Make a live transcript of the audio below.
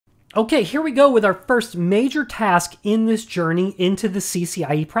Okay, here we go with our first major task in this journey into the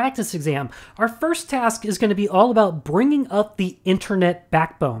CCIE practice exam. Our first task is going to be all about bringing up the internet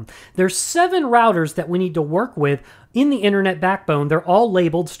backbone. There's 7 routers that we need to work with in the internet backbone. They're all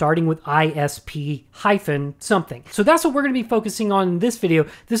labeled starting with ISP hyphen something. So that's what we're going to be focusing on in this video.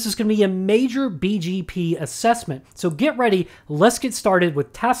 This is going to be a major BGP assessment. So get ready. Let's get started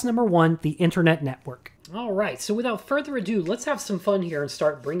with task number 1, the internet network. All right, so without further ado, let's have some fun here and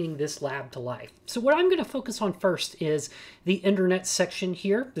start bringing this lab to life. So what I'm going to focus on first is the internet section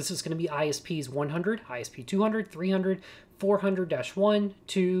here. This is going to be ISPs 100, ISP 200, 300, 400-1,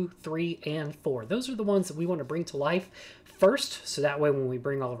 2, 3, and 4. Those are the ones that we want to bring to life first, so that way when we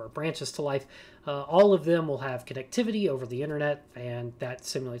bring all of our branches to life, all of them will have connectivity over the internet, and that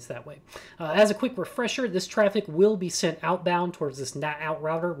simulates that way. As a quick refresher, this traffic will be sent outbound towards this NAT out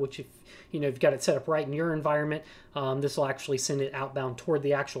router, which if you've got it set up right in your environment, this will actually send it outbound toward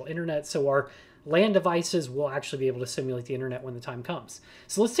the actual internet, so our LAN devices will actually be able to simulate the internet when the time comes.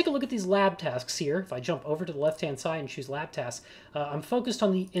 So let's take a look at these lab tasks here. If I jump over to the left-hand side and choose lab tasks, I'm focused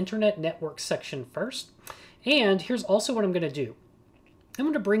on the internet network section first. And here's also what I'm going to do. I'm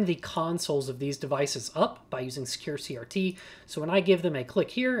going to bring the consoles of these devices up by using Secure CRT. So when I give them a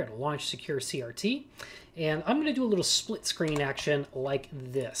click here, it'll launch Secure CRT. And I'm going to do a little split screen action like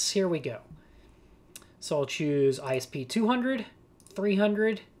this. Here we go. So I'll choose ISP 200,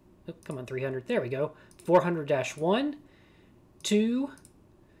 300, oh, come on, 300, there we go, 400-1, 2,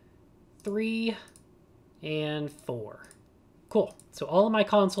 3, and 4. Cool. So all of my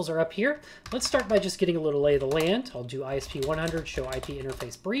consoles are up here. Let's start by just getting a little lay of the land. I'll do ISP 100, show IP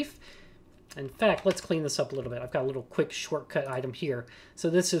interface brief. In fact, let's clean this up a little bit. I've got a little quick shortcut item here. So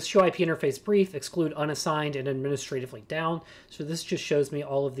this is show IP interface brief, exclude unassigned and administratively down. So this just shows me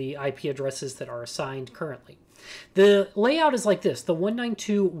all of the IP addresses that are assigned currently. The layout is like this. The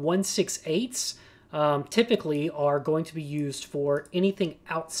 192.168s typically are going to be used for anything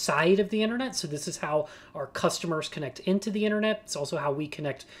outside of the internet. So this is how our customers connect into the internet. It's also how we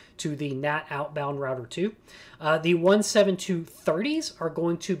connect to the NAT outbound router too. The 172.30s are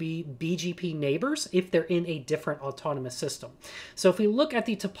going to be BGP neighbors if they're in a different autonomous system. So if we look at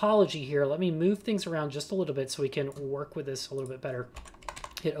the topology here, let me move things around just a little bit so we can work with this a little bit better.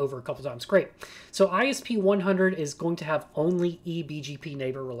 Hit over a couple times. Great. So ISP 100 is going to have only eBGP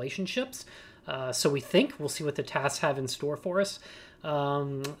neighbor relationships. So we think we'll see what the tasks have in store for us.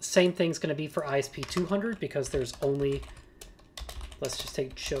 Same thing's going to be for ISP 200 because there's only, let's just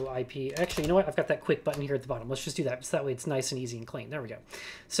take show IP. Actually, you know what? I've got that quick button here at the bottom. Let's just do that. So that way it's nice and easy and clean. There we go.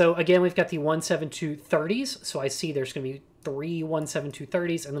 So again, we've got the 172.30s. So I see there's going to be 3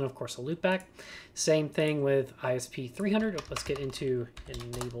 172.30s and then of course a loopback. Same thing with ISP 300. Let's get into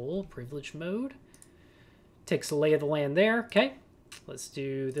enable privilege mode. Takes a lay of the land there. Okay. Let's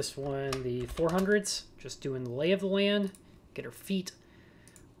do this one, the 400s, just doing the lay of the land, get our feet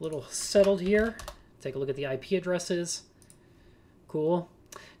a little settled here. Take a look at the IP addresses. Cool.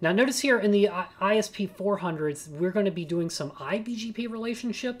 Now notice here in the ISP 400s, we're going to be doing some iBGP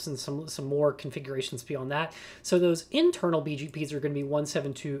relationships and some more configurations beyond that. So those internal BGPs are going to be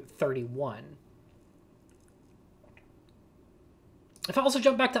 172.31. If I also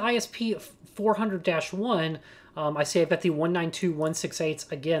jump back to ISP 400-1, I see I've got the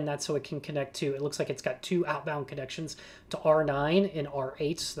 192.168s. Again, that's so it can connect to, it looks like it's got 2 outbound connections to R9 and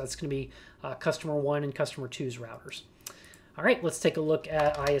R8. So that's going to be customer 1 and customer 2's routers. All right, let's take a look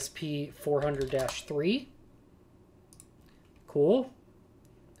at ISP 400-3. Cool.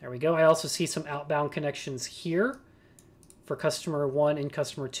 There we go. I also see some outbound connections here for customer 1 and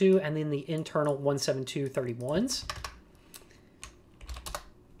customer 2, and then the internal 172.31s.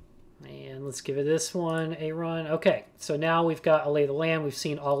 And let's give it this one a run. Okay, so now we've got a lay of the land. We've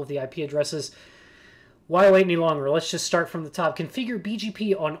seen all of the IP addresses. Why wait any longer? Let's just start from the top. Configure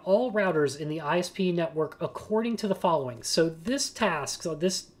BGP on all routers in the ISP network according to the following. So this task, so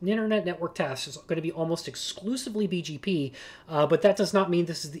this internet network task is going to be almost exclusively BGP, but that does not mean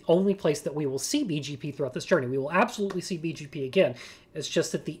this is the only place that we will see BGP throughout this journey. We will absolutely see BGP again. It's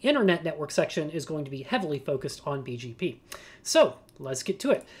just that the internet network section is going to be heavily focused on BGP. So let's get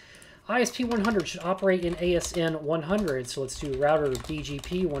to it. ISP 100 should operate in ASN 100. So let's do router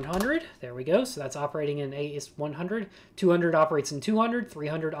BGP 100. There we go. So that's operating in AS 100. 200 operates in 200.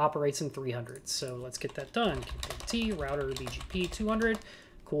 300 operates in 300. So let's get that done. Config T, router BGP 200.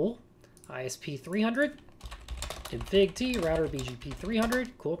 Cool. ISP 300. Config T, router BGP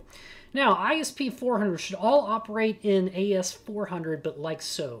 300. Cool. Now, ISP 400 should all operate in AS 400, but like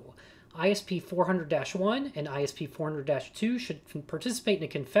so. ISP 400-1 and ISP 400-2 should participate in a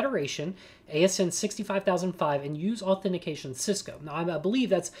confederation, ASN 65005, and use authentication Cisco. Now, I believe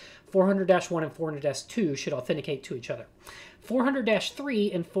that's 400-1 and 400-2 should authenticate to each other.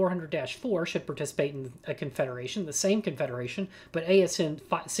 400-3 and 400-4 should participate in a confederation, the same confederation, but ASN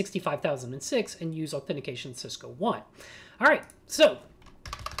 65006, and use authentication Cisco 1. All right, so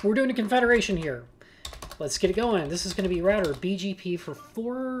we're doing a confederation here. Let's get it going. This is going to be router BGP for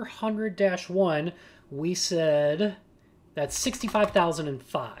 400-1. We said that's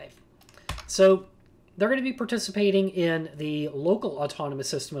 65,005. So they're going to be participating in the local autonomous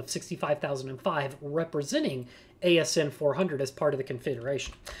system of 65,005, representing ASN 400 as part of the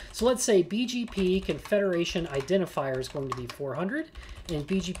configuration. So let's say BGP confederation identifier is going to be 400, and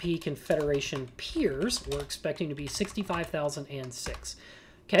BGP confederation peers we're expecting to be 65,006.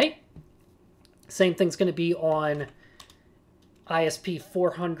 Okay. Same thing's going to be on ISP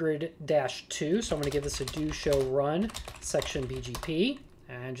 400-2, so I'm going to give this a do show run section BGP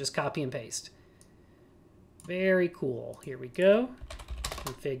and just copy and paste. Very cool. Here we go.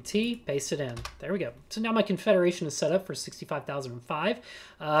 Config T, paste it in. There we go. So now my confederation is set up for 65,005.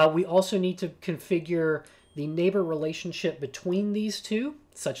 We also need to configure the neighbor relationship between these two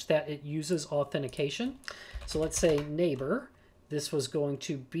such that it uses authentication. So let's say neighbor. This was going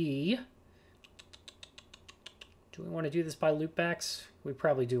to be... Do we want to do this by loopbacks? We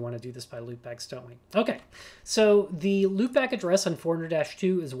probably do want to do this by loopbacks, don't we? Okay, so the loopback address on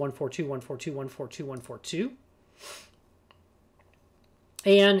 400-2 is 142.142.142.142.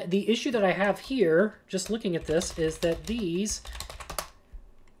 And the issue that I have here, just looking at this, is that these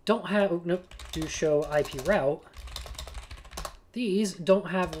don't have, oh, nope, do show IP route. These don't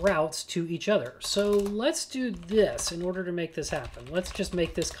have routes to each other. So let's do this in order to make this happen. Let's just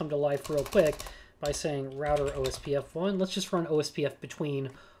make this come to life real quick by saying router OSPF1. Let's just run OSPF between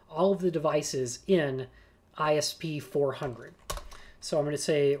all of the devices in ISP 400. So I'm going to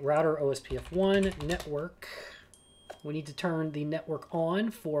say router OSPF1 network. We need to turn the network on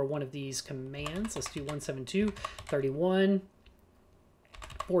for one of these commands. Let's do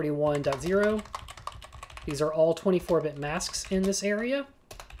 172.31.41.0. These are all 24-bit masks in this area,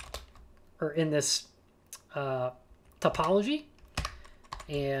 or in this topology.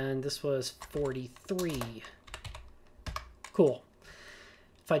 And this was 43. Cool.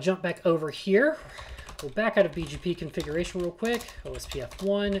 If I jump back over here, we'll back out of BGP configuration real quick.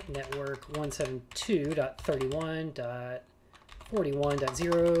 OSPF1, network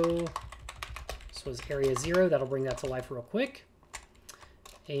 172.31.41.0. This was area 0. That'll bring that to life real quick.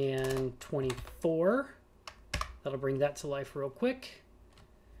 And 24. That'll bring that to life real quick.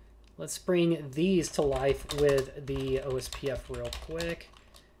 Let's bring these to life with the OSPF real quick.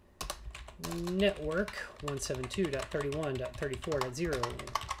 Network 172.31.34.0.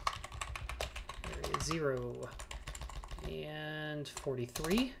 Area 0. And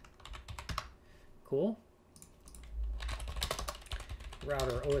 43. Cool.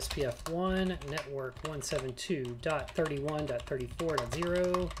 Router OSPF1, network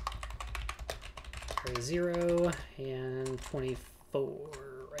 172.31.34.0. Area 0 and 24.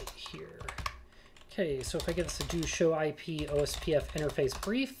 Right here. Okay, so if I get this to do show IP OSPF interface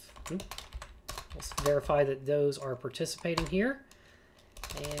brief, let's verify that those are participating here.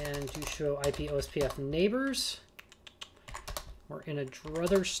 And do show IP OSPF neighbors. We're in a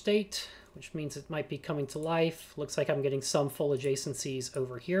druther state, which means it might be coming to life. Looks like I'm getting some full adjacencies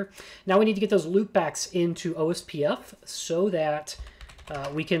over here. Now we need to get those loopbacks into OSPF so that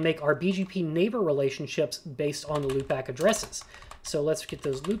we can make our BGP neighbor relationships based on the loopback addresses. So let's get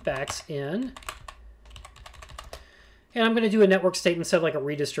those loopbacks in. And I'm going to do a network state instead of like a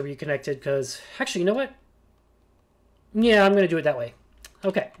redistribute connected because, actually, you know what? Yeah, I'm going to do it that way.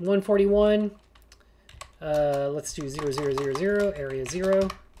 Okay, 141. Let's do 0000, area 0.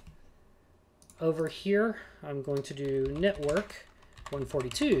 Over here, I'm going to do network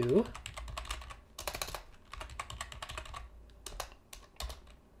 142.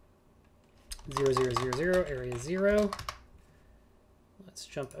 Area 0. Let's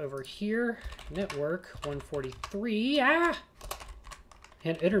jump over here. Network 143. Ah!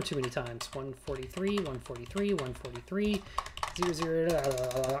 Hit enter too many times. 143, 143, 143,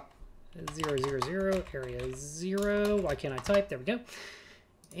 00, 000, area 0. Why can't I type? There we go.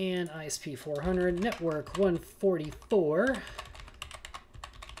 And ISP 400, network 144.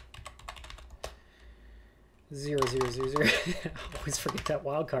 0000. Always forget that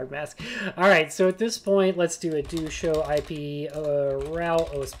wildcard mask. All right, so at this point, let's do a do show IP route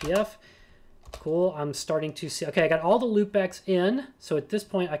OSPF. Cool. I'm starting to see. Okay, I got all the loopbacks in. So at this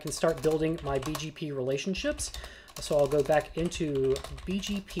point, I can start building my BGP relationships. So I'll go back into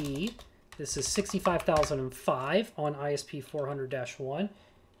BGP. This is 65,005 on ISP 400-1.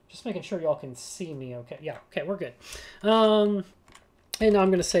 Just making sure y'all can see me okay. Yeah, okay, we're good. And now I'm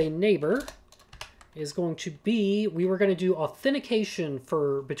going to say neighbor is going to be, we were going to do authentication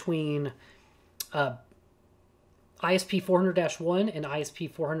for between ISP 400-1 and ISP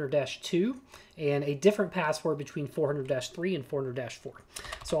 400-2, and a different password between 400-3 and 400-4.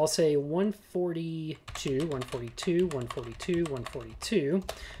 So I'll say 142, 142, 142, 142.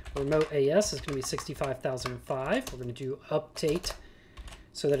 Remote AS is going to be 65,005. We're going to do update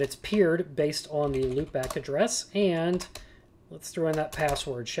so that it's peered based on the loopback address. And let's throw in that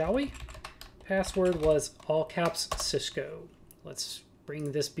password, shall we? Password was all caps Cisco. Let's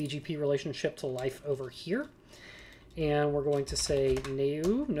bring this BGP relationship to life over here. And we're going to say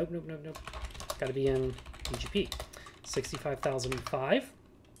no, nope. Got to be in BGP, 65,005.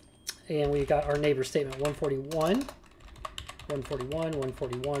 And we got our neighbor statement 141, 141,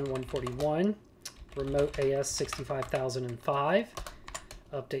 141, 141. Remote AS 65,005.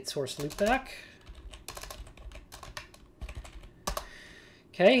 Update source loopback.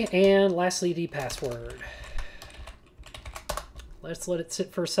 Okay, and lastly the password. Let's let it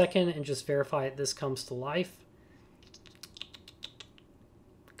sit for a second and just verify this comes to life.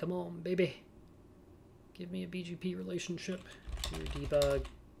 Come on, baby. Give me a BGP relationship to debug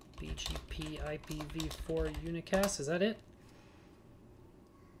BGP IPv4 unicast. Is that it?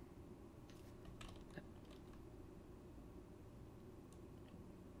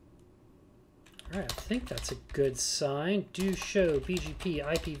 All right, I think that's a good sign. Do show BGP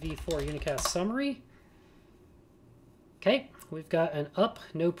IPv4 unicast summary. Okay, we've got an up,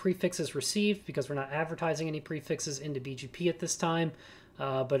 no prefixes received because we're not advertising any prefixes into BGP at this time.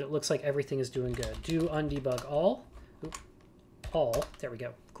 But it looks like everything is doing good. Do undebug all. Oop, all. There we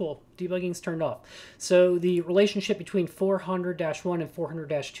go. Cool. Debugging's turned off. So the relationship between 400-1 and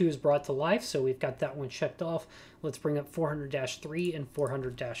 400-2 is brought to life. So we've got that one checked off. Let's bring up 400-3 and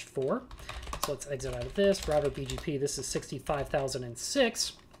 400-4. So let's exit out of this. Router BGP. This is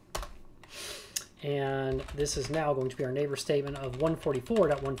 65,006. And this is now going to be our neighbor statement of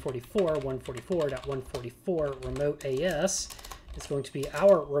 144.144, 144.144 remote AS. It's going to be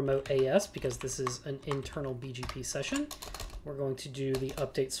our remote AS because this is an internal BGP session. We're going to do the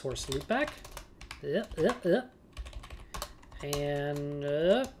update source loopback.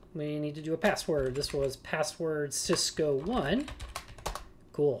 And we need to do a password. This was password Cisco1.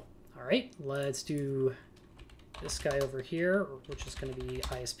 Cool. All right, let's do this guy over here, which is going to be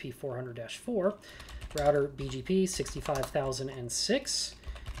ISP 400-4. Router BGP 65,006.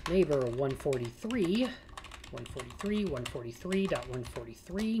 Neighbor 143.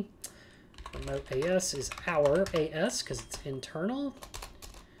 143.143. Remote AS is our AS because it's internal.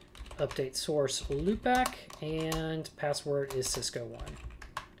 Update source loopback, and password is Cisco1.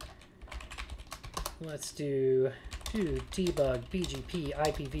 Let's do debug BGP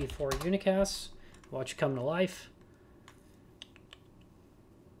IPv4 unicast. Watch it come to life.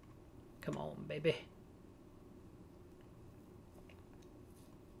 Come on, baby.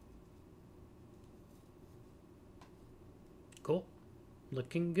 Cool.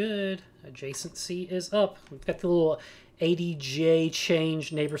 Looking good. Adjacency is up. We've got the little ADJ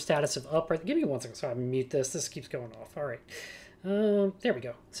change neighbor status of up. Right. Give me 1 second. Sorry, I'm mute this. This keeps going off. All right. There we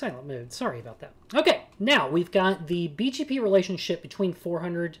go. Silent mode. Sorry about that. Okay. Now we've got the BGP relationship between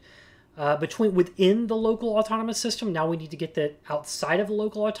 400, within the local autonomous system. Now we need to get that outside of the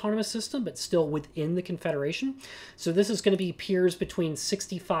local autonomous system, but still within the confederation. So this is going to be peers between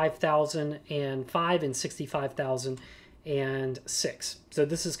 65,005 and 65,006. So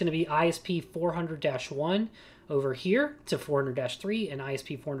this is going to be ISP 400-1 over here to 400-3 and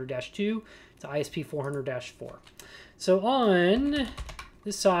ISP 400-2 to ISP 400-4. So on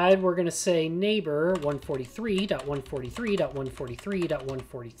this side, we're going to say neighbor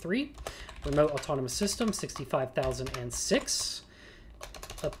 143.143.143.143. Remote autonomous system 65,006.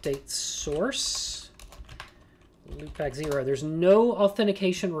 Update source. Loopback 0. There's no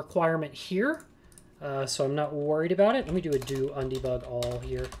authentication requirement here. So I'm not worried about it. Let me do a do undebug all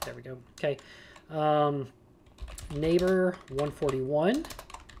here. There we go. Okay. Neighbor 141,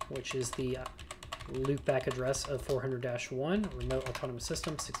 which is the loopback address of 400-1. Remote autonomous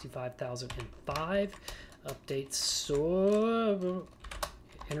system 65,005. Update so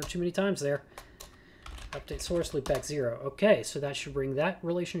enter too many times there. Update source loopback 0. Okay, so that should bring that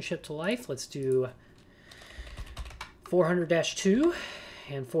relationship to life. Let's do 400-2.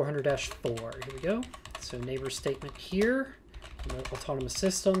 and 400-4. Here we go. So neighbor statement here. Autonomous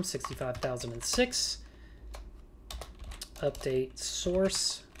system 65,006. Update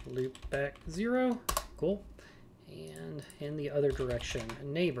source loopback 0. Cool. And in the other direction,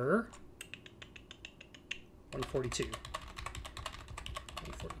 neighbor 142.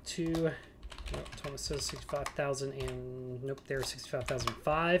 142. Nope, Thomas says 65,000 and nope, there's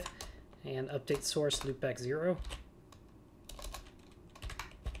 65,005. And update source loopback 0.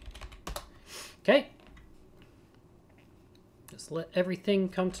 Okay. Just let everything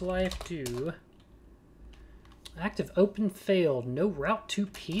come to life. Do active open failed. No route to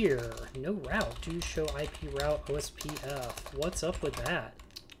peer. No route. Do show IP route OSPF. What's up with that?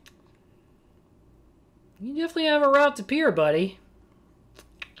 You definitely have a route to peer, buddy.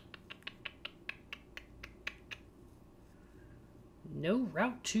 No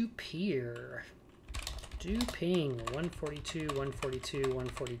route to peer. Do ping 142, 142,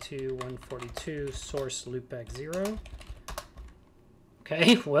 142, 142, source loopback 0.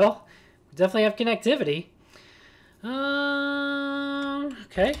 Okay, well, we definitely have connectivity.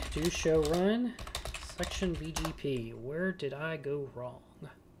 Okay, do show run, section BGP. Where did I go wrong?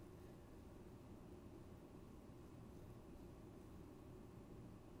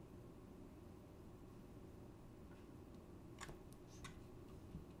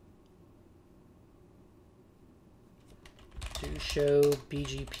 Do show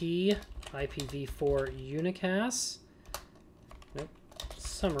BGP, IPv4 unicast. Nope.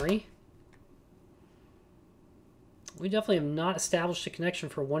 Summary. We definitely have not established a connection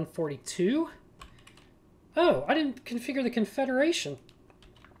for 142. Oh, I didn't configure the confederation.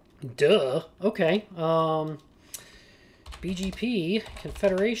 Duh. Okay. BGP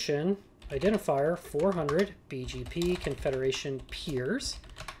confederation identifier 400 BGP confederation peers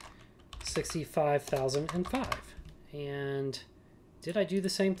 65,005. And did I do the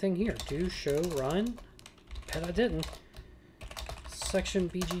same thing here? Do show run? Bet I didn't. Section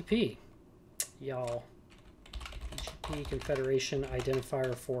BGP. Y'all. BGP confederation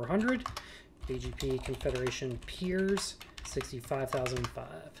identifier 400. BGP confederation peers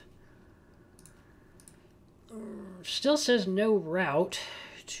 65,005. Still says no route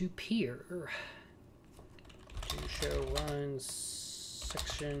to peer. Do show run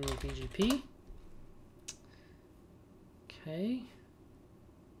section BGP. Okay.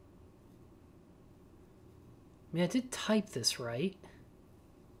 I mean, I did type this right.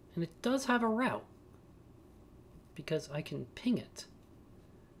 And it does have a route. Because I can ping it.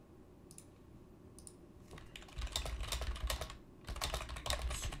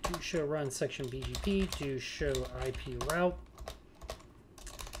 So do show run section BGP. Do show IP route.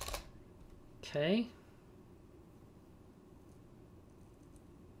 Okay.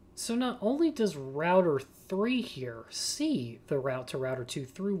 So not only does router 3 here see the route to router 2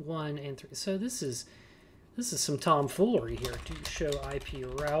 through 1 and 3. So this is some tomfoolery here. Do show IP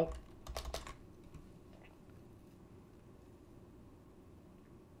route.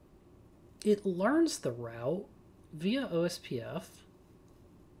 It learns the route via OSPF.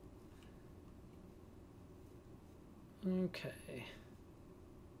 Okay.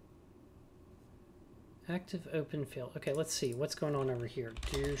 Active open failed. Okay, let's see what's going on over here.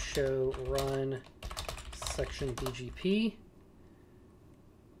 Do show run section BGP.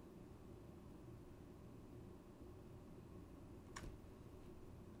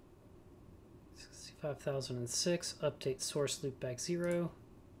 $65,006. Update source loopback 0.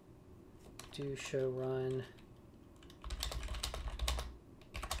 Do show run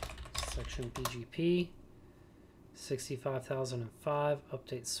section BGP. 65,005.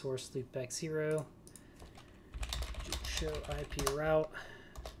 Update source loopback 0. Do show IP route.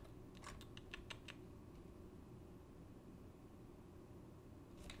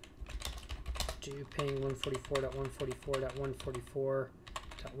 Do ping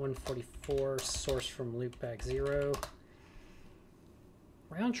 144.144.144.144 source from loopback 0.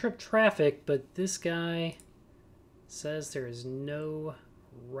 Round trip traffic, but this guy says there is no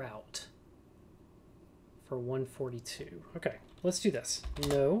route for 142. Okay, let's do this.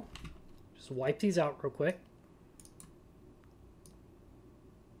 No, just wipe these out real quick.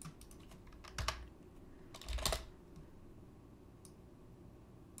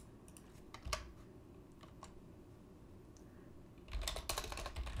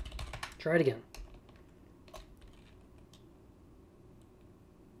 Try it again.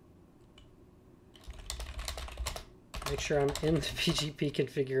 Make sure I'm in the BGP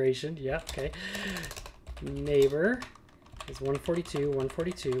configuration. Yeah, okay. Neighbor is 142,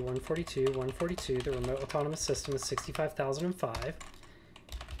 142, 142, 142. The remote autonomous system is 65,005.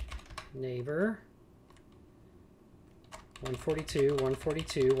 Neighbor 142,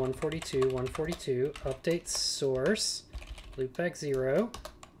 142, 142, 142. Update source loopback 0.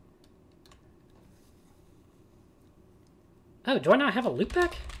 Oh, do I not have a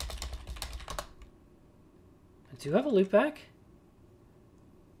loopback? do have a loopback.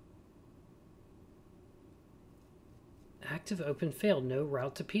 Active open failed, no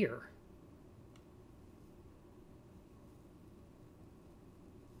route to peer.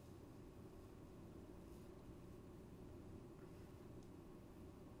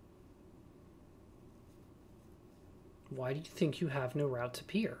 Why do you think you have no route to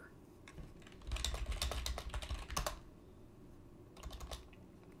peer?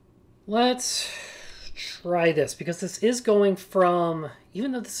 Let's try this, because this is going from,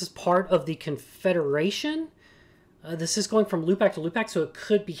 even though this is part of the Confederation, this is going from loopback to loopback, so it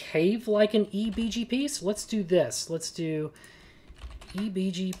could behave like an eBGP. So let's do this. Let's do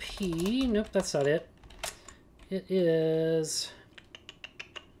eBGP. Nope, that's not it. It is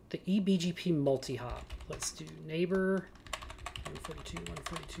the eBGP multi-hop. Let's do neighbor 142,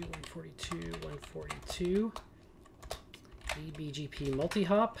 142, 142, 142. eBGP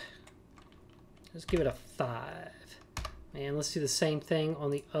multi-hop. Let's give it a 5. And let's do the same thing on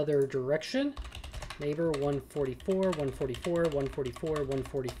the other direction. Neighbor 144, 144, 144,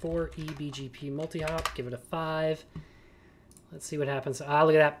 144, eBGP multi-hop, give it a 5. Let's see what happens. Ah,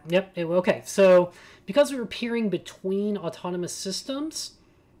 look at that. Yep, okay. So because we were peering between autonomous systems,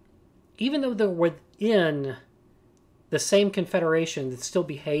 even though they're within the same confederation, it still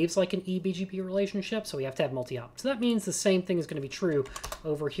behaves like an eBGP relationship, so we have to have multi-hop. So that means the same thing is going to be true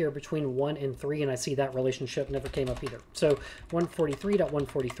over here between 1 and 3, and I see that relationship never came up either. So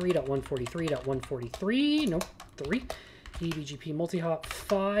 143.143.143.143, nope, 3. eBGP multi-hop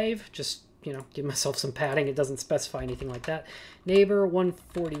 5, just, you know, give myself some padding. It doesn't specify anything like that. Neighbor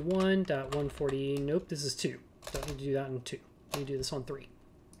 141.140, nope, this is 2. Don't need to do that in 2. Need to do this on 3.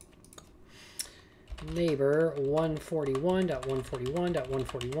 Neighbor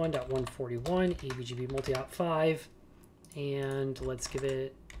 141.141.141.141 eBGP multi-hop 5, and let's give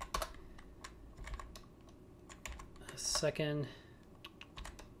it a second.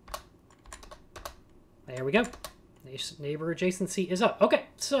 There we go. Neighbor adjacency is up. Okay,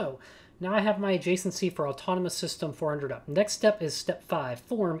 so now I have my adjacency for autonomous system 400 up. Next step is step 5.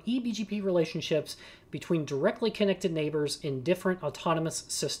 Form eBGP relationships between directly connected neighbors in different autonomous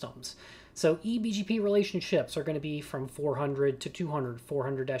systems. So eBGP relationships are going to be from 400 to 200,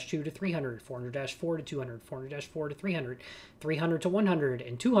 400-2 to 300, 400-4 to 200, 400-4 to 300, 300 to 100,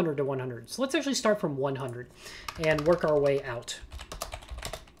 and 200 to 100. So let's actually start from 100 and work our way out.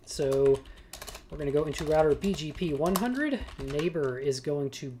 So we're going to go into router BGP 100. Neighbor is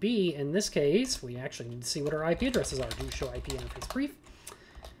going to be, in this case, we actually need to see what our IP addresses are. Do show IP interface brief.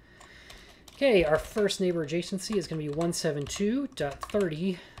 Okay, our first neighbor adjacency is going to be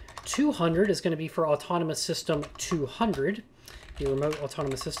 172.30. 200 is going to be for autonomous system 200. The remote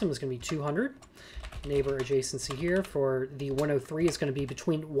autonomous system is going to be 200. Neighbor adjacency here for the 103 is going to be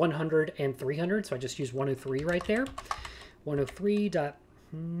between 100 and 300, so I just use 103 right there.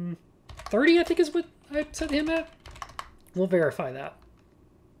 103.30 I think is what I set him at. We'll verify that.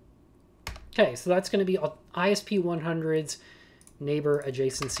 Okay, so that's going to be ISP 100's neighbor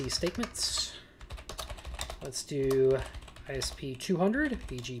adjacency statements. Let's do ISP 200,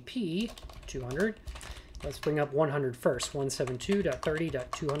 BGP 200. Let's bring up 100 first.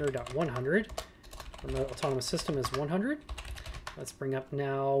 172.30.200.100. Remote autonomous system is 100. Let's bring up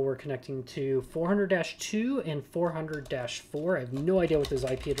now, we're connecting to 400-2 and 400-4. I have no idea what those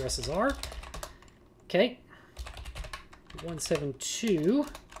IP addresses are. Okay.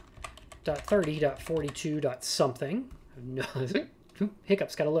 172.30.42. something. No,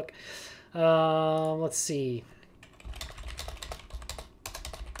 hiccups, gotta look. Let's see.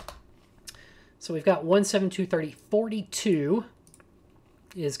 So we've got 172.30.42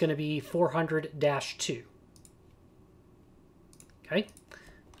 is going to be 400-2. Okay.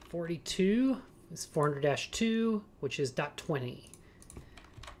 42 is 400-2, which is .20.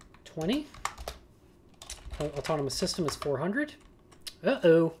 20. Autonomous system is 400.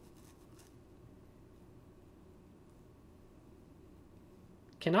 Uh-oh.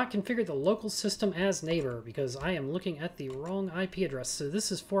 Cannot configure the local system as neighbor because I am looking at the wrong IP address. So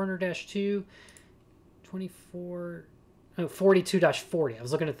this is 400-2, 24, oh, 42-40. I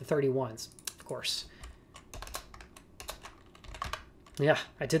was looking at the 31s, of course. Yeah,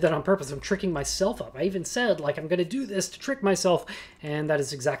 I did that on purpose. I'm tricking myself up. I even said, like, I'm going to do this to trick myself, and that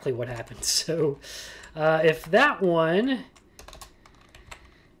is exactly what happened. So if that one,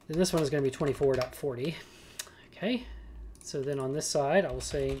 then this one is going to be 24.40. Okay. So then on this side, I will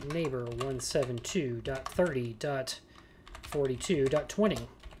say neighbor 172.30.42.20.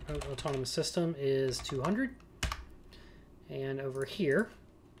 Autonomous system is 200. And over here,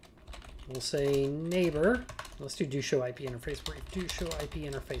 we'll say neighbor Let's do show IP interface brief. Do show IP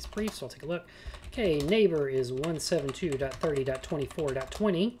interface brief, so I'll take a look. Okay, neighbor is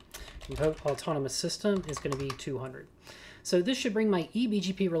 172.30.24.20. Remote autonomous system is going to be 200. So this should bring my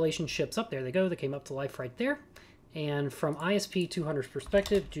eBGP relationships up. There they go. They came up to life right there. And from ISP 200's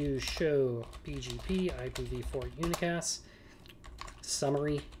perspective, do show BGP IPv4 unicast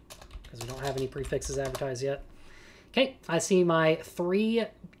summary, because we don't have any prefixes advertised yet. Okay, I see my 3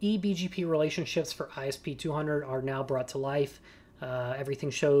 eBGP relationships for ISP 200 are now brought to life. Everything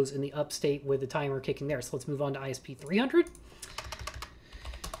shows in the up state with the timer kicking there. So let's move on to ISP 300.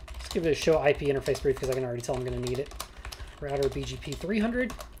 Let's give it a show IP interface brief because I can already tell I'm going to need it. Router BGP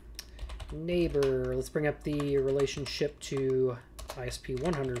 300. Neighbor, let's bring up the relationship to ISP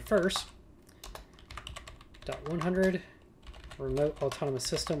 100 first. .100. Remote autonomous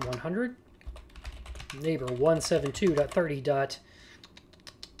system 100. Neighbor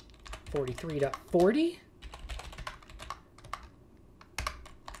 172.30.43.40.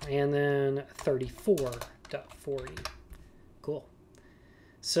 And then 34.40. Cool.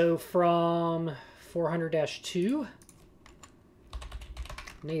 So from 400-2,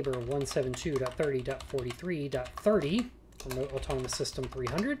 neighbor 172.30.43.30, remote autonomous system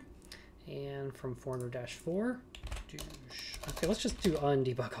 300. And from 400-4, okay, let's just do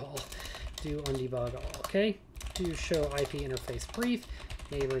undebug all. Do undebug all, okay? Do show IP interface brief.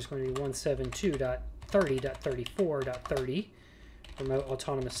 Neighbor is going to be 172.30.34.30. Remote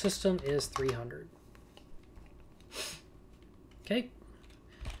autonomous system is 300. Okay.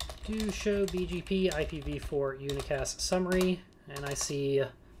 Do show BGP IPv4 unicast summary, and I see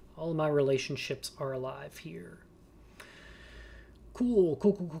all of my relationships are alive here. Cool.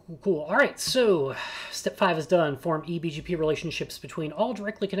 All right, so step 5 is done. Form eBGP relationships between all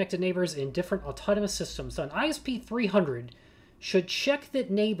directly connected neighbors in different autonomous systems. So an ISP 300 should check that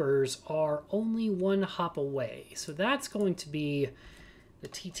neighbors are only 1 hop away. So that's going to be the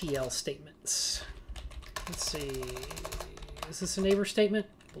TTL statements. Let's see. Is this a neighbor statement?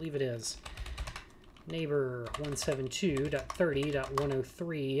 I believe it is. Neighbor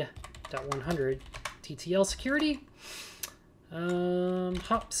 172.30.103.100 TTL security.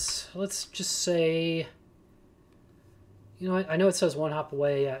 Hops. Let's just say, you know, I know it says 1 hop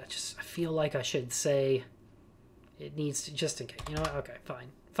away. I feel like I should say it needs to, just in case. You know what? Okay,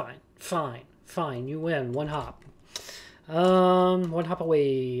 fine. You win. 1 hop. 1 hop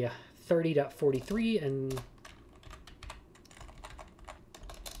away. 30.43 and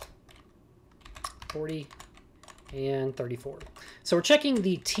 40 and 34. So we're checking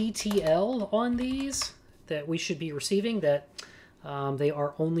the TTL on these that we should be receiving, that they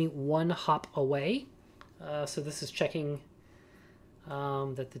are only 1 hop away. So this is checking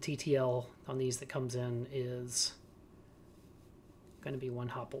that the TTL on these that comes in is going to be 1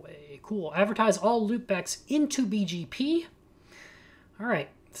 hop away. Cool. Advertise all loopbacks into BGP. All right,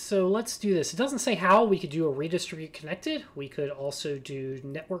 so let's do this. It doesn't say how. We could do a redistribute connected. We could also do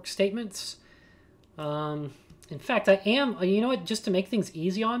network statements. In fact, I am, you know what, just to make things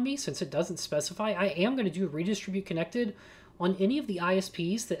easy on me, since it doesn't specify, I am going to do redistribute connected on any of the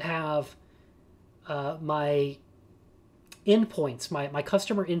ISPs that have my endpoints, my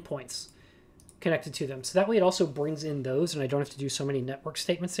customer endpoints connected to them. So that way it also brings in those, and I don't have to do so many network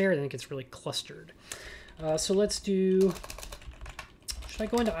statements there. I think it's really clustered. So let's do, should I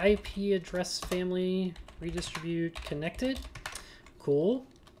go into IP address family, redistribute connected? Cool.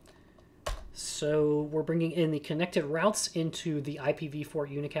 So we're bringing in the connected routes into the IPv4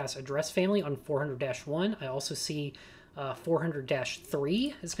 unicast address family on 400-1. I also see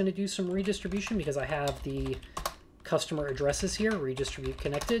 400-3 is going to do some redistribution because I have the customer addresses here, redistribute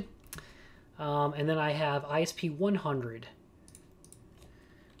connected. And then I have ISP 100,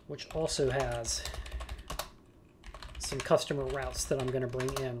 which also has some customer routes that I'm going to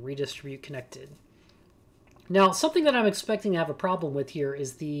bring in, redistribute connected. Now, something that I'm expecting to have a problem with here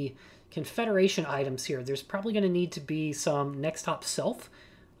is the confederation items here. There's probably going to need to be some next hop self,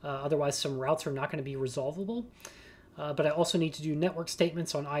 otherwise some routes are not going to be resolvable. But I also need to do network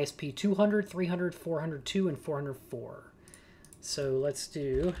statements on ISP 200, 300, 402, and 404. So let's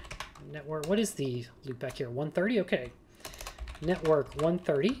do network. What is the loopback here? 130? Okay. Network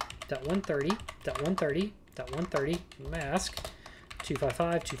 130.130.130.130 mask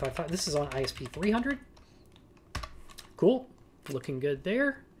 255.255. This is on ISP 300. Cool. Looking good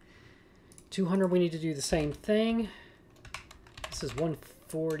there. 200, we need to do the same thing. This is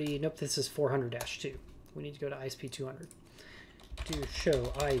 140. Nope, this is 400-2. We need to go to ISP 200. Do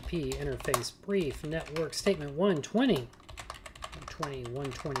show IP interface brief network statement 120. 120,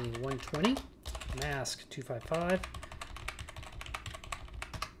 120, 120. Mask 255.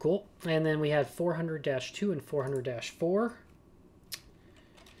 Cool. And then we had 400-2 and 400-4.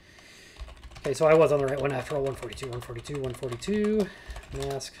 Okay, so I was on the right one after all. 142, 142, 142.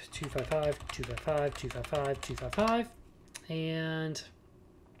 Mask 255, 255, 255, 255. And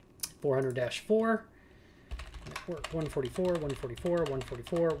 400-4. Network 144, 144,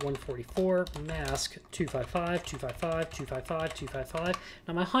 144, 144. Mask 255, 255, 255, 255.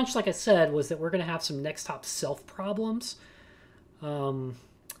 Now my hunch, like I said, was that we're going to have some next hop self problems.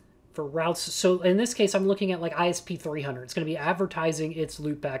 For routes. So in this case, I'm looking at like ISP 300. It's going to be advertising its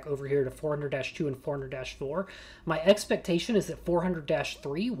loopback over here to 400-2 and 400-4. My expectation is that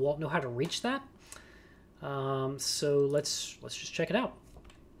 400-3 won't know how to reach that. So let's just check it out.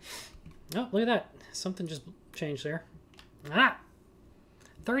 Oh, look at that. Something just changed there.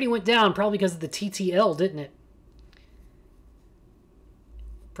 30 went down, probably because of the TTL, didn't it?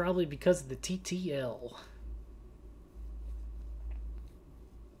 Probably because of the TTL.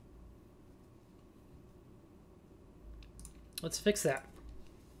 Let's fix that.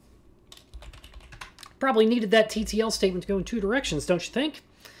 Probably needed that TTL statement to go in two directions, don't you think?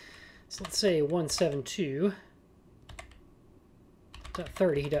 So let's say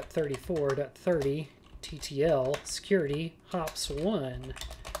 172.30.34.30 TTL security hops 1.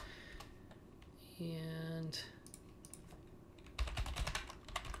 And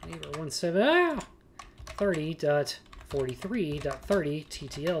neighbor 30.43.30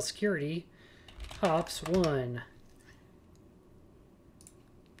 TTL security hops 1.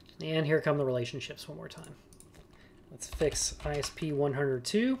 And here come the relationships one more time. Let's fix ISP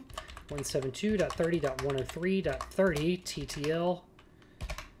 102, 172.30.103.30 TTL.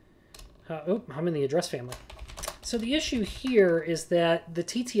 Oh, I'm in the address family. So the issue here is that the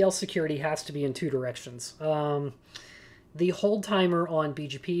TTL security has to be in two directions. The hold timer on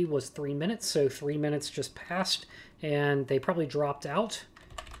BGP was 3 minutes, so 3 minutes just passed, and they probably dropped out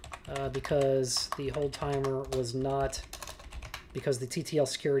because the hold timer was not... because the TTL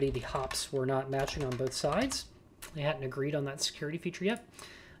security, the hops were not matching on both sides. They hadn't agreed on that security feature yet.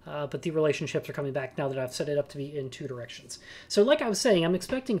 But the relationships are coming back now that I've set it up to be in two directions. So like I was saying, I'm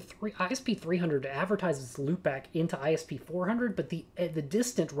expecting ISP 300 to advertise its loopback into ISP 400, but the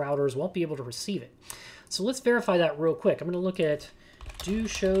distant routers won't be able to receive it. So let's verify that real quick. I'm going to look at do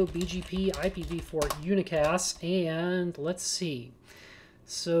show BGP IPv4 unicast, and let's see.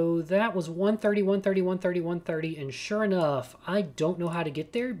 So that was 130, 130, 130, 130, and sure enough, I don't know how to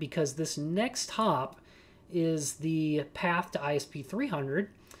get there because this next hop is the path to ISP 300,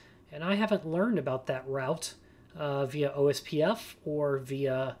 and I haven't learned about that route via OSPF or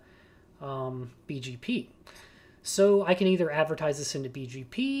via BGP. So I can either advertise this into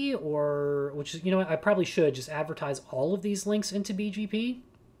BGP or, which is, you know what, I probably should just advertise all of these links into BGP.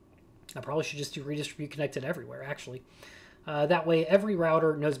 I probably should just do redistribute connected everywhere, actually. That way, every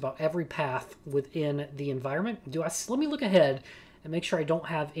router knows about every path within the environment. Let me look ahead and make sure I don't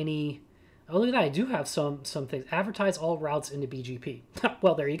have any. Oh, look at that! I do have some things. Advertise all routes into BGP.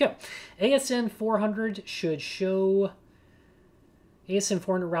 Well, there you go. ASN 400 should show. ASN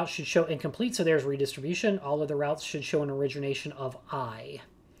 400 routes should show incomplete. So there's redistribution. All other routes should show an origination of I.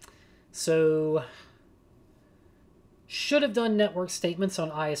 So should have done network statements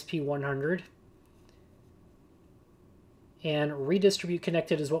on ISP 100. And redistribute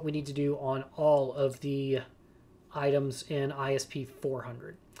connected is what we need to do on all of the items in ISP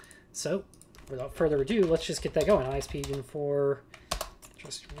 400. So without further ado, let's just get that going. ISP for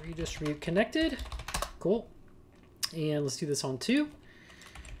just redistribute connected. Cool. And let's do this on 2.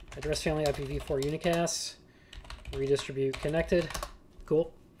 Address family IPv4 unicast. Redistribute connected.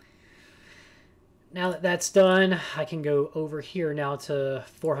 Cool. Now that that's done, I can go over here now to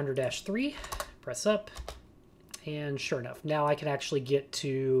 400-3. Press up. And sure enough, now I can actually get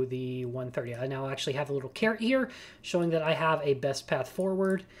to the 130. I now actually have a little caret here showing that I have a best path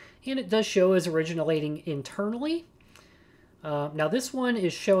forward. And it does show as originating internally. Now this one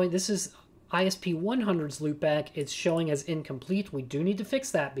is showing, this is ISP 100's loopback. It's showing as incomplete. We do need to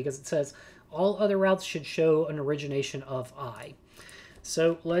fix that because it says all other routes should show an origination of I.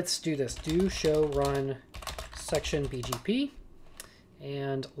 So let's do this. Do show run section BGP.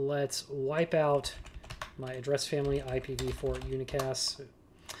 And let's wipe out my address family IPv4 unicast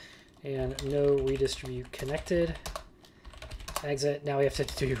and no redistribute connected. Exit. Now we have to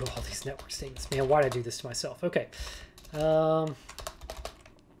do all these network statements. Man, why did I do this to myself? Okay.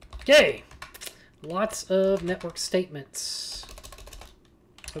 Okay. Lots of network statements.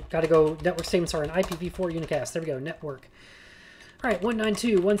 Oh, gotta go. Network statements are in IPv4 unicast. There we go. Network. All right.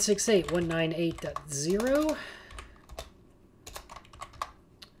 192.168.198.0.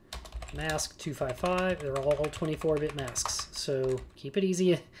 Mask 255. They're all 24-bit masks. So keep it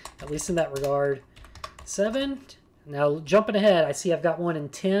easy, at least in that regard. 7. Now jumping ahead, I see I've got one in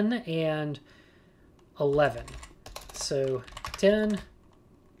 10 and 11. So 10,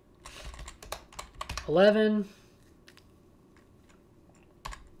 11.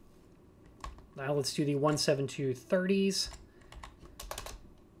 Now let's do the 172.30s.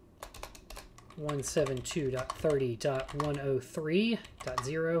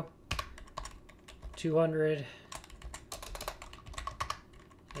 172.30.103.0, 200,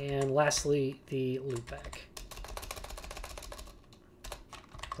 and lastly the loopback.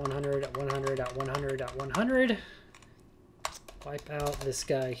 100.100.100.100. Wipe out this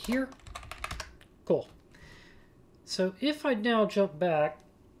guy here. Cool. So if I now jump back,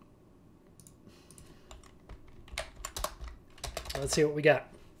 let's see what we got.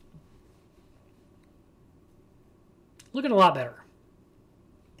 Looking a lot better.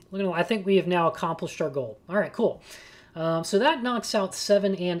 I think we have now accomplished our goal. All right, cool. So that knocks out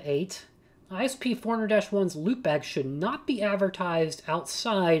 7 and 8. ISP 400-1's loopback should not be advertised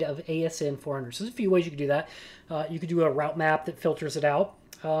outside of ASN 400. So there's a few ways you could do that. You could do a route map that filters it out,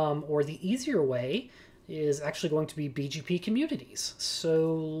 or the easier way is actually going to be BGP communities.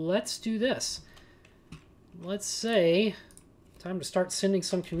 So let's do this. Let's say, time to start sending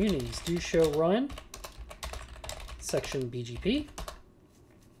some communities. Do show run, section BGP.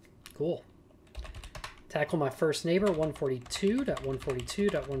 Cool. Tackle my first neighbor,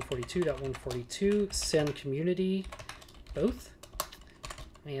 142.142.142.142. Send community, both.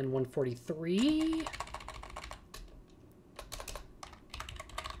 And 143.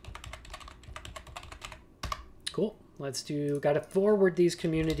 Cool. Let's do, got to forward these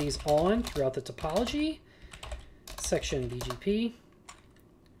communities on throughout the topology. Section BGP.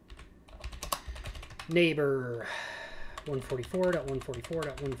 Neighbor.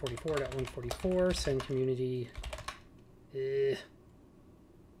 144.144.144.144. Send community.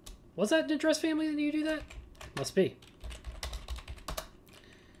 Was that an address family that you do that? Must be.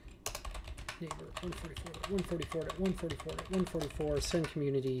 Neighbor 144.144.144.144. Send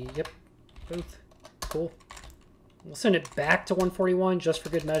community. Yep. Both. Cool. We'll send it back to 141 just for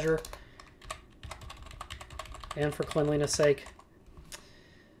good measure. And for cleanliness sake.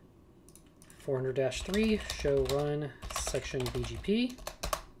 400-3, show run, section BGP.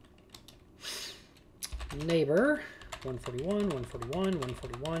 Neighbor, 141, 141,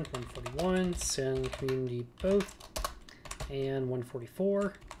 141, 141, send community both, and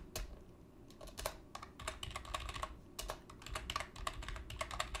 144.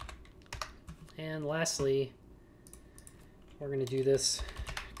 And lastly, we're going to do this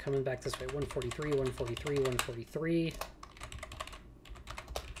coming back this way, 143, 143, 143.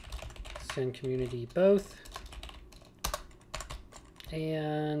 Send community both.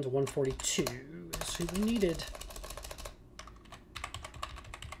 And 142 is who we needed.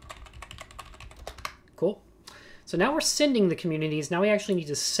 Cool. So now we're sending the communities. Now we actually need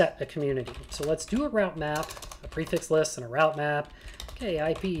to set a community. So let's do a route map, a prefix list, and a route map. Okay,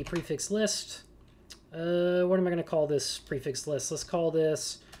 IP prefix list. What am I going to call this prefix list? Let's call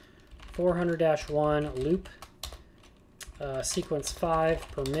this 400-1 loop. Sequence 5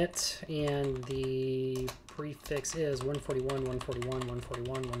 permit, and the prefix is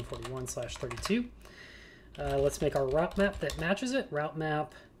 141.141.141.141/32. Let's make our route map that matches it. Route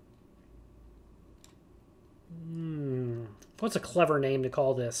map. What's a clever name to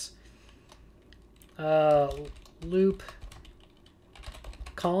call this? Loop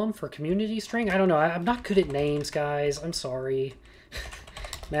column for community string. I don't know. I'm not good at names, guys. I'm sorry.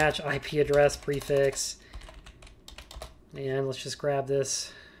 Match IP address prefix. And let's just grab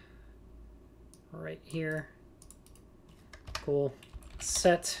this right here. Cool.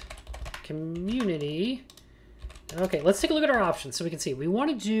 Set community. Okay, let's take a look at our options so we can see. We want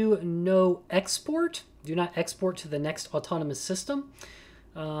to do no export. Do not export to the next autonomous system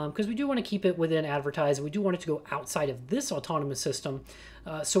because we do want to keep it within advertising. We do want it to go outside of this autonomous system.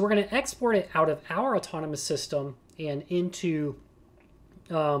 So we're going to export it out of our autonomous system and into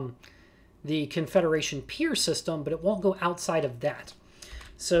the Confederation peer system, but it won't go outside of that.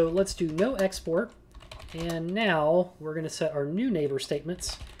 So let's do no export. And now we're going to set our new neighbor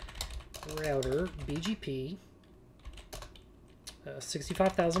statements. Router BGP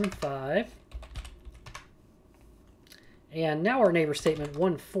 65,005. And now our neighbor statement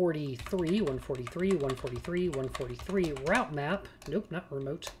 143, 143, 143, 143 route map. Nope, not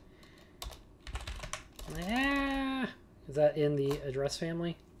remote. Is that in the address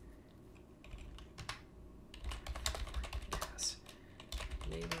family? Yes.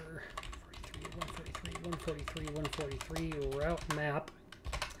 Neighbor 143, 143, 143, 143 route map.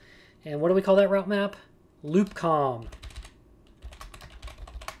 And what do we call that route map? LoopCom.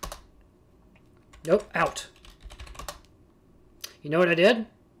 Nope, out. You know what I did?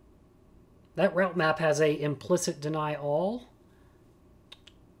 That route map has a implicit deny all.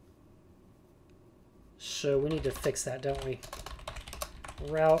 So we need to fix that, don't we?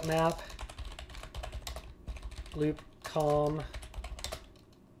 Route map, loop com,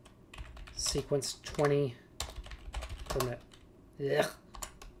 sequence 20, permit. Ugh.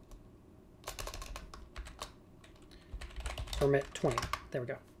 Permit 20. There we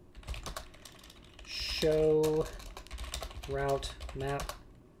go. Show route map.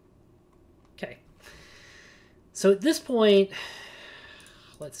 Okay. So at this point,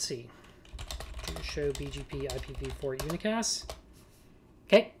 let's see. Show BGP IPv4 unicast.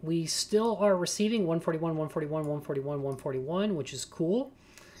 Okay, we still are receiving 141, 141, 141, 141, which is cool.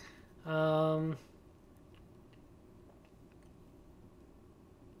 But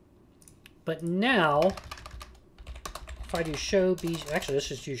now, if I do show actually let's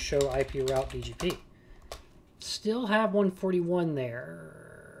just use show IP route BGP. Still have 141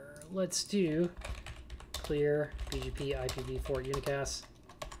 there. Let's do clear BGP IPv4 unicast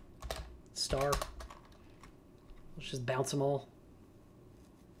star. Let's just bounce them all.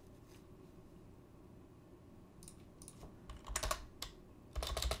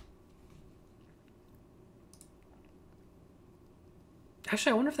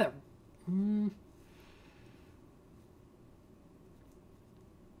 Actually, I wonder if that...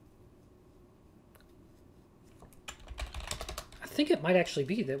 I think it might actually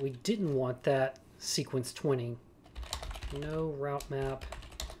be that we didn't want that sequence 20. No route map.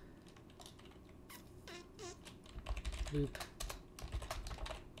 Loop.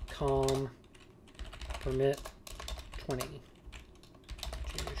 Com. Permit 20. To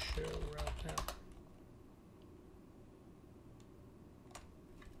show route map.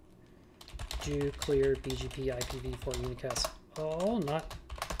 Do clear BGP IPv4 unicast all, not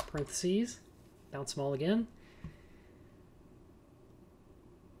parentheses. Bounce them all again.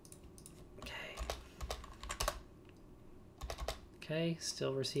 Okay. Okay,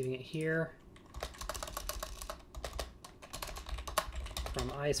 still receiving it here. From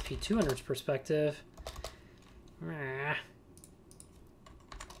ISP 200's perspective.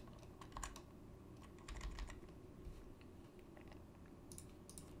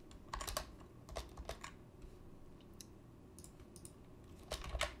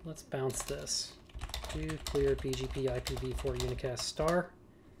 Let's bounce this. Do clear BGP IPv4 unicast star.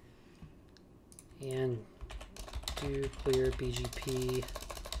 And do clear BGP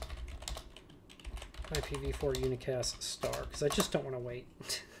IPv4 unicast star, because I just don't want to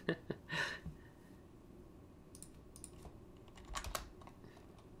wait.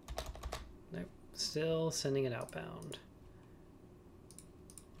 Nope, still sending it outbound.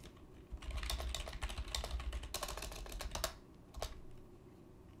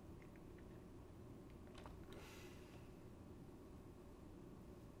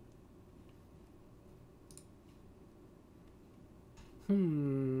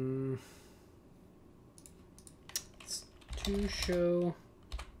 To show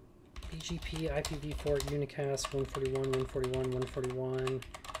BGP IPv4 unicast 141, 141, 141,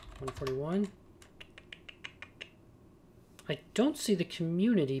 141. I don't see the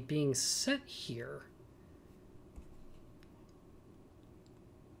community being set here.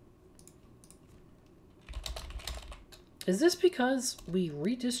 Is this because we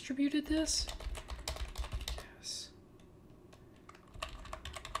redistributed this? Yes.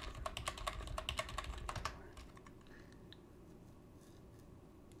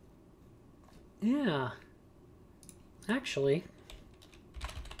 Yeah. Actually,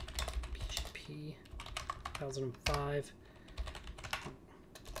 BGP 2005.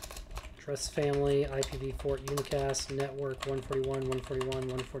 Address family, IPv4 unicast, network 141, 141,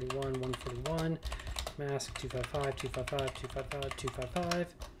 141, 141. Mask 255, 255, 255, 255.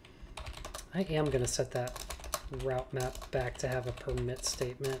 I am going to set that route map back to have a permit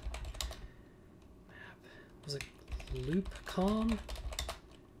statement. Map. Was it loop com? Permit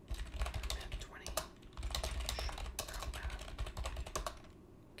 20. Show route map.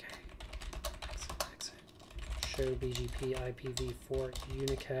 Okay. Exit. Show BGP IPv4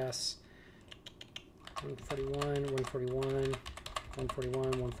 unicast. 141, 141, 141,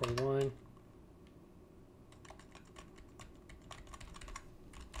 141.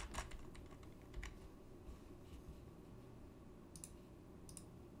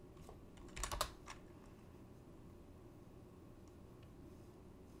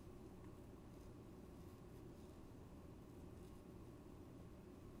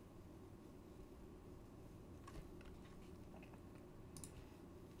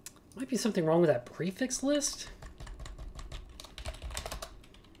 Might be something wrong with that prefix list.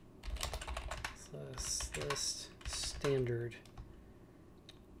 So standard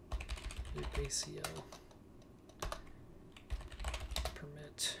loop ACL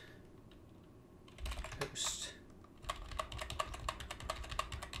permit host.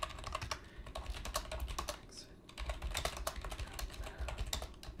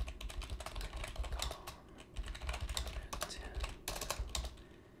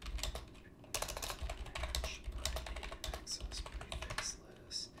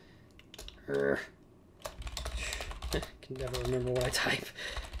 Can never remember what I type.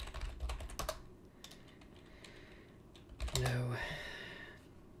 No.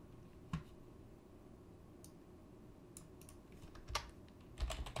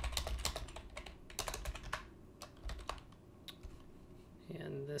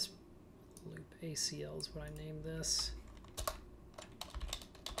 And this loop ACL is what I named this.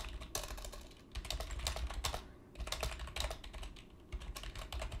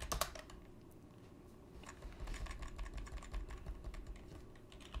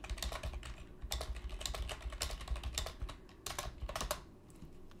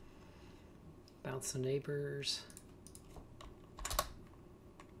 Bounce the neighbors.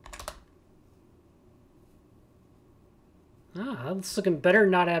 Ah, it's looking better.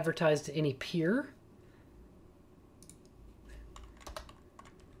 Not advertised to any peer.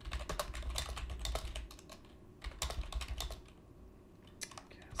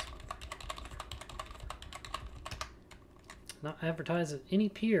 Not advertised at any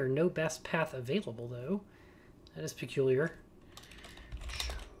peer. No best path available, though. That is peculiar.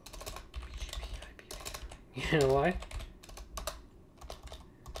 You know why? I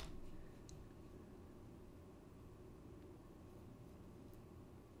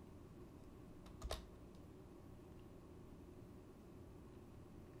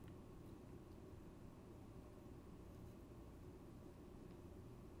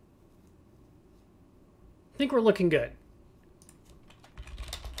think we're looking good.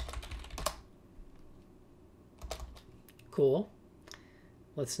 Cool.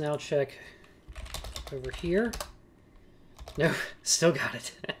 Let's now check over here. No, still got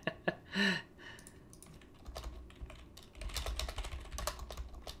it.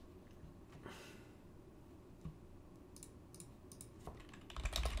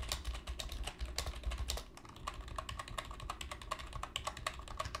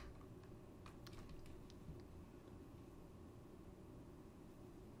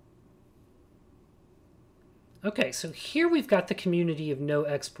 Okay, so here we've got the community of no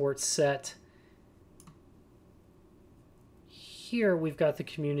exports set. Here we've got the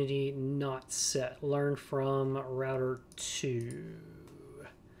community not set. Learn from router 2.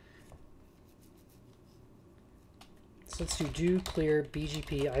 So let's do clear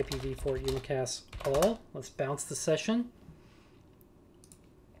BGP IPv4 unicast all. Let's bounce the session.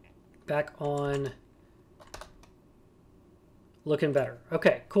 Back on. Looking better.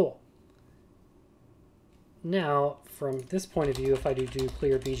 Okay, cool. Now, from this point of view, if I do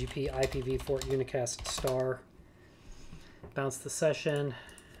clear BGP IPv4 unicast star, bounce the session.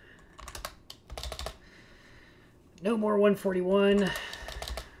 No more 141.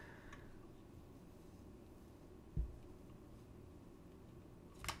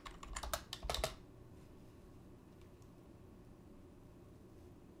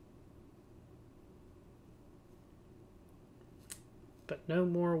 But no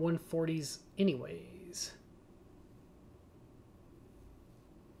more 140s anyways.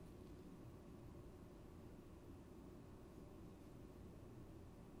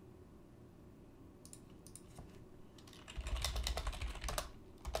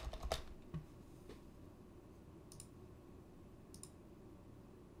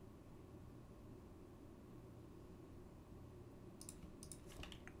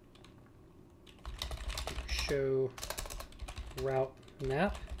 Show route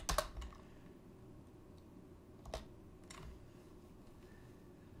map.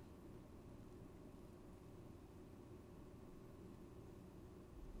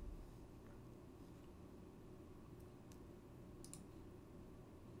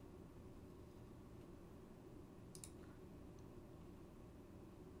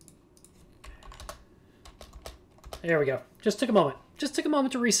 There we go. Just took a moment. Just took a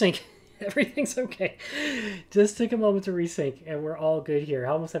moment to resync. Everything's okay. Just took a moment to resync, and we're all good here.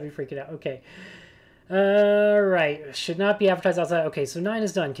 How almost have you freaking out? Okay. All right. Should not be advertised outside. Okay, so 9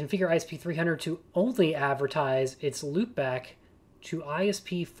 is done. Configure ISP 300 to only advertise its loopback to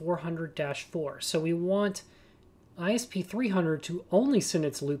ISP 400-4. So we want ISP 300 to only send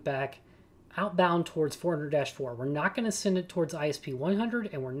its loopback outbound towards 400-4. We're not going to send it towards ISP 100,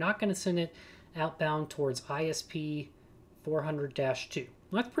 and we're not going to send it outbound towards ISP 400-2.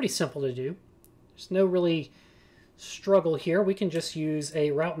 Well, that's pretty simple to do. There's no really struggle here, we can just use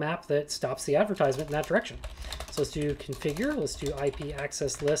a route map that stops the advertisement in that direction. So let's do configure. Let's do IP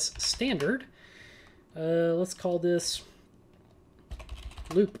access list standard. Let's call this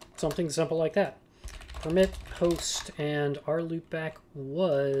loop, something simple like that. Permit host, and our loopback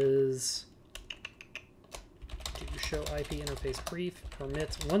was to show IP interface brief.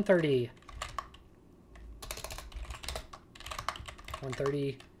 Permit 130.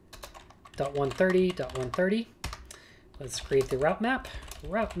 130.130.130. Let's create the route map.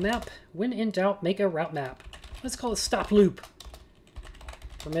 Route map. When in doubt, make a route map. Let's call it stop loop.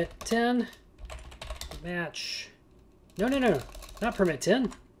 Permit 10. Match. No, not permit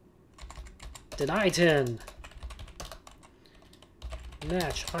 10. Deny 10.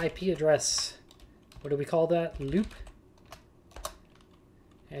 Match IP address. What do we call that? Loop.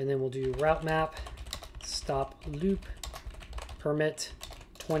 And then we'll do route map. Stop loop. Permit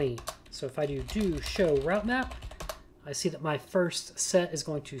 20. So if I do show route map, I see that my first set is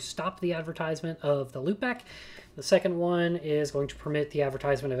going to stop the advertisement of the loopback. The second one is going to permit the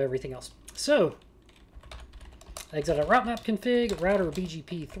advertisement of everything else. So exit a route map config, router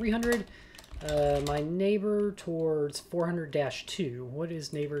BGP 300. My neighbor towards 400-2. What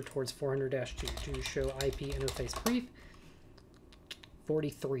is neighbor towards 400-2? To show IP interface brief.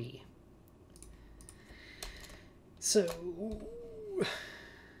 43. So,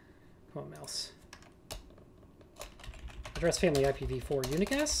 come on, mouse. Address family IPv4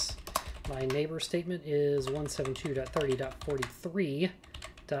 unicast. My neighbor statement is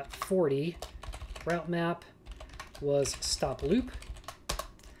 172.30.43.40. Route map was stop loop.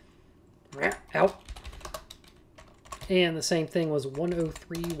 Out. And the same thing was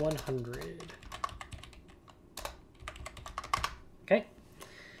 103.100. Okay.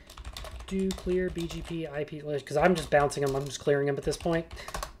 Do clear BGP IP list, because I'm just bouncing them. I'm just clearing them at this point.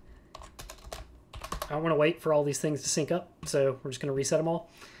 I don't want to wait for all these things to sync up, so we're just going to reset them all.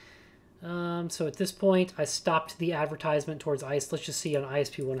 So at this point, I stopped the advertisement towards IS. Let's just see on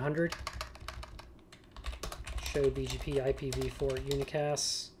ISP 100. Show BGP IPv4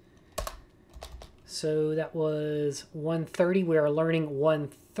 unicast. So that was 130. We are learning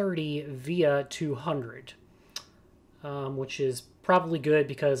 130 via 200, which is probably good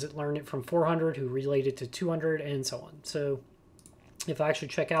because it learned it from 400, who related to 200, and so on. So if I actually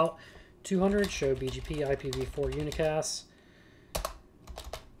check out 200, show BGP IPv4 unicast,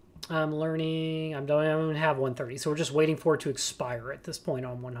 I'm learning, I don't even have 130. So we're just waiting for it to expire at this point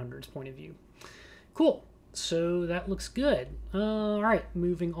on 100's point of view. Cool. So that looks good. All right,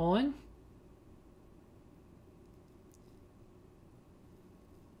 moving on.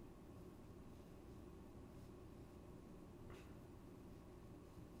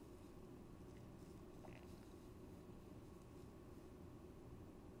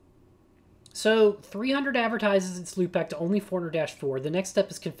 So 300 advertises its loopback to only 400-4. The next step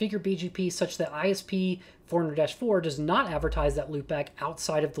is configure BGP such that ISP 400-4 does not advertise that loopback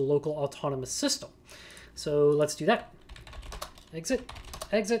outside of the local autonomous system. So let's do that. Exit,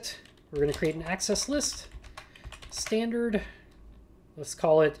 exit. We're going to create an access list. Standard. Let's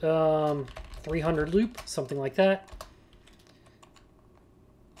call it 300 loop, something like that.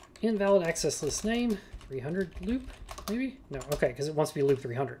 Invalid access list name, 300 loop, maybe? No, okay, because it wants to be loop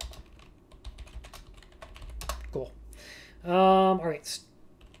 300. Cool. All right.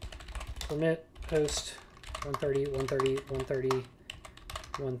 Permit host 130, 130, 130,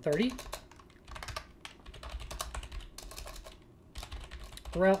 130.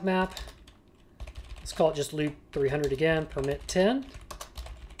 Route map. Let's call it just loop 300 again. Permit 10.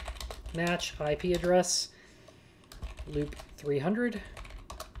 Match IP address. Loop 300.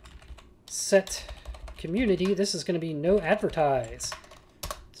 Set community. This is going to be no advertise.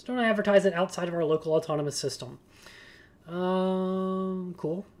 So don't advertise it outside of our local autonomous system.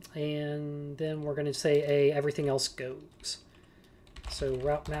 Cool. And then we're going to say everything else goes. So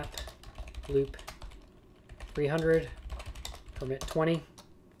route map loop 300. Permit 20.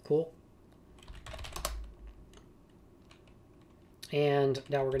 Cool. And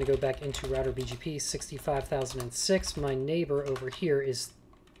now we're going to go back into router BGP 65,006. My neighbor over here is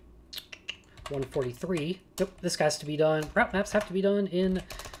 143. Nope, this has to be done. Route maps have to be done in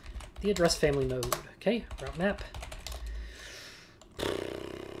the address family mode. Okay, route map.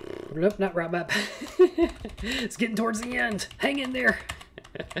 Nope, not route map. It's getting towards the end. Hang in there.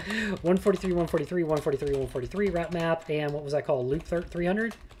 143, 143, 143, 143 route map. And what was that called? Loop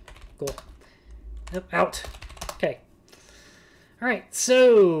 300? Cool. Nope, out. Okay. All right,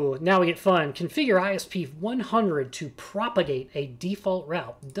 so now we get fun. Configure ISP 100 to propagate a default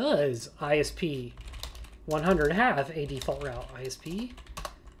route. Does ISP 100 have a default route? ISP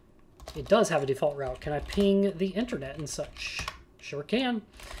it does have a default route. Can I ping the internet and such? Sure can.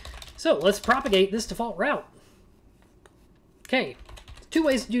 So let's propagate this default route. Okay, 2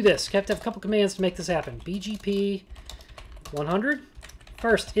 ways to do this. You have to have a couple commands to make this happen. BGP 100.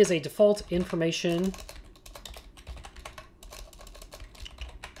 First is a default information.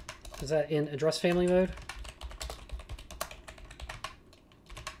 Is that in address family mode?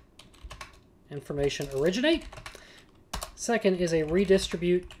 Information originate. Second is a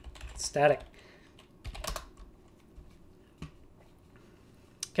redistribute static.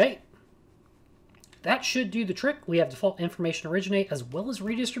 Okay. That should do the trick. We have default information originate as well as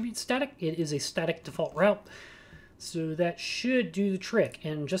redistribute static. It is a static default route. So that should do the trick.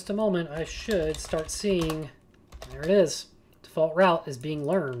 In just a moment, I should start seeing, there it is. Default route is being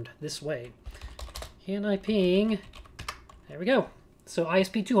learned this way. Can I ping? There we go. So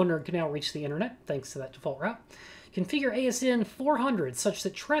ISP 200 can now reach the internet thanks to that default route. Configure ASN 400 such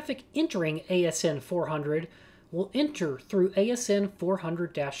that traffic entering ASN 400 will enter through ASN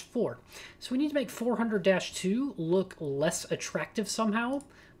 400-4. So we need to make 400-2 look less attractive somehow.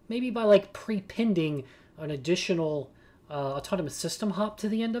 Maybe by like prepending an additional autonomous system hop to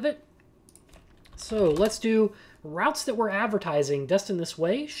the end of it. So let's do routes that we're advertising destined this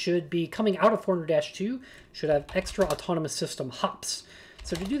way should be coming out of 400-2, should have extra autonomous system hops.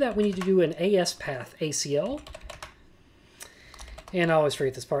 So to do that, we need to do an AS path ACL. And I always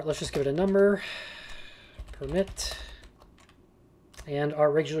forget this part. Let's just give it a number. Permit. And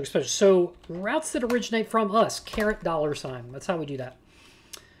our regular expression. So routes that originate from us, $$. That's how we do that.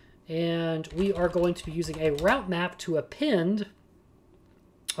 And we are going to be using a route map to append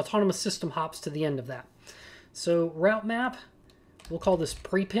autonomous system hops to the end of that. So route map, we'll call this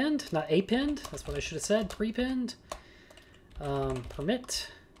prepend, not append. That's what I should have said, prepend.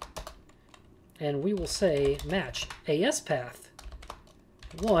 Permit. And we will say match AS path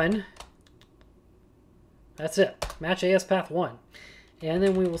 1. That's it. Match AS path 1. And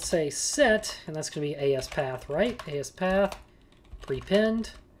then we will say set, and that's going to be AS path, right? AS path,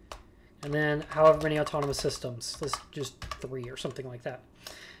 prepend, and then however many autonomous systems. Let's just 3 or something like that.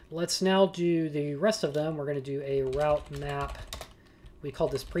 Let's now do the rest of them. We're going to do a route map. We call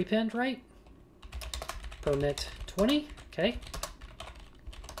this prepend, right? Permit 20. Okay.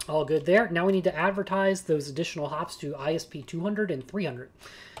 All good there. Now we need to advertise those additional hops to ISP 200 and 300.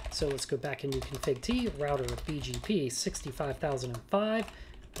 So let's go back into config T, router BGP 65005,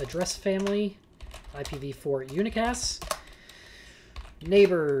 address family, IPv4 unicast.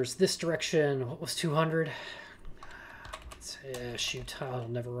 Neighbors, this direction, what was 200? Shoot, I'll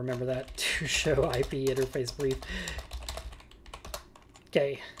never remember that. To show IP interface brief.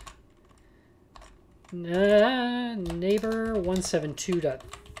 Okay. Neighbor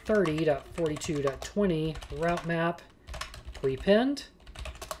 172.30.42.20 route map prepend.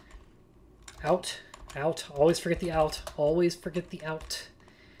 Out. Always forget the out. Always forget the out.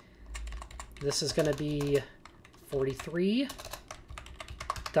 This is going to be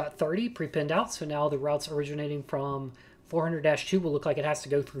 43.30 prepend out. So now the routes originating from 400-2 will look like it has to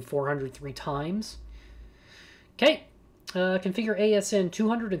go through 400 3 times. Okay. Configure ASN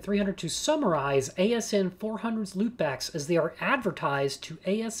 200 and 300 to summarize ASN 400's loopbacks as they are advertised to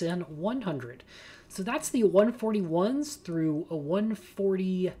ASN 100. So that's the 141s through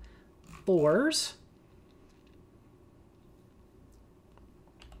 144s.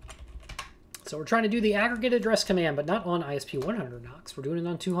 So we're trying to do the aggregate address command, but not on ISP 100 Knox. We're doing it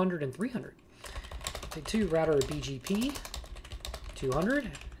on 200 and 300. Take 2, router BGP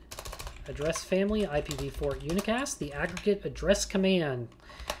 200. Address family, IPv4 unicast, the aggregate address command.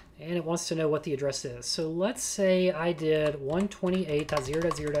 And it wants to know what the address is. So let's say I did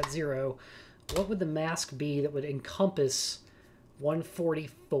 128.0.0.0. What would the mask be that would encompass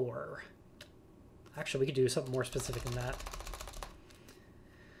 144? Actually, we could do something more specific than that.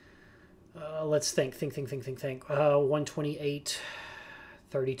 Let's think.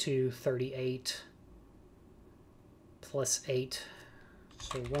 128.32.38 plus 8.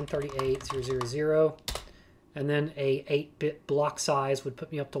 So 138.0.0.0. And then a 8-bit block size would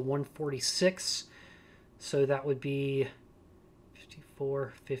put me up to 146. So that would be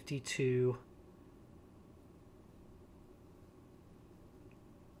 54, 52.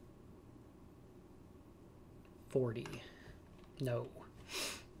 $40. No.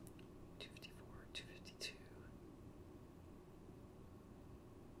 254, 252.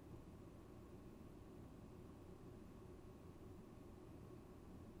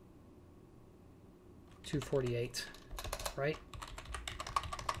 $248, right?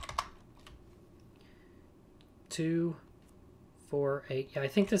 248. Yeah, I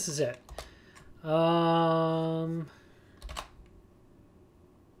think this is it. I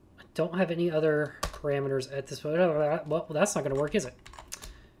don't have any other parameters at this point. Well, that's not going to work, is it?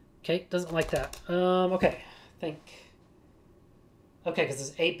 Okay, doesn't like that. Okay, I think. Okay, because it's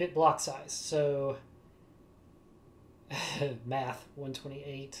 8-bit block size, so math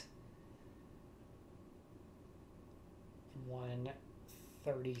 128,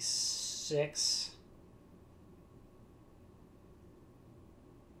 136.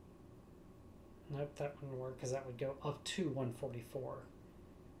 Nope, that wouldn't work because that would go up to 144.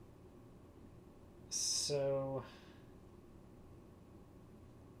 So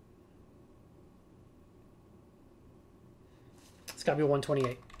it's got to be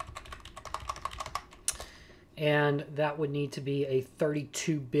 128. And that would need to be a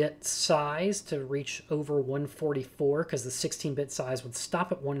 32-bit size to reach over 144 because the 16-bit size would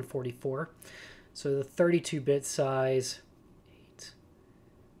stop at 144. So the 32-bit size,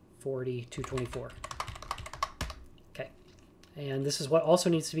 840, 224. Okay. And this is what also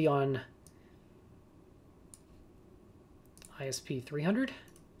needs to be on ISP 300.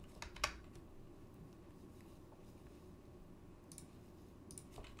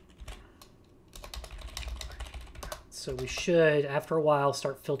 So we should, after a while,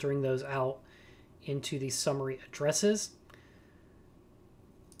 start filtering those out into the summary addresses.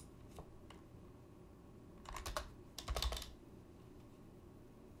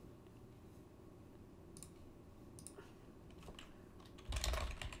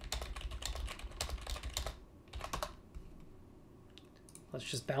 Let's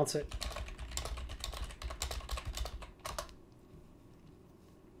just bounce it.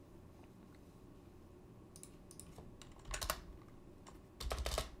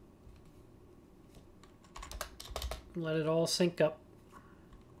 Let it all sync up.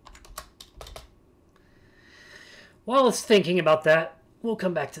 While it's thinking about that, we'll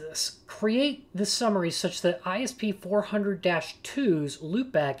come back to this. Create the summary such that ISP 400-2's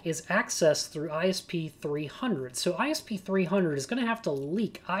loopback is accessed through ISP 300. So ISP 300 is going to have to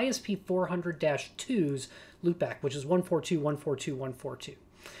leak ISP 400-2's loopback, which is 142.142.142.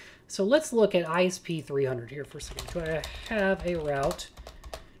 So let's look at ISP 300 here for a second. Do I have a route?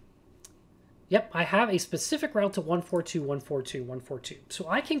 Yep, I have a specific route to 142.142.142. So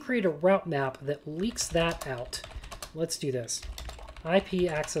I can create a route map that leaks that out. Let's do this. IP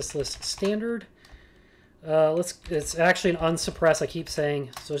access list standard. It's actually an unsuppress, I keep saying,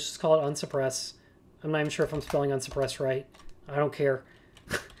 so let's just call it unsuppress. I'm not even sure if I'm spelling unsuppress right. I don't care.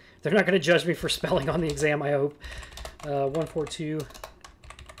 They're not going to judge me for spelling on the exam, I hope.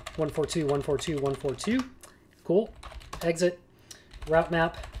 142.142.142.142. Cool. Exit. Route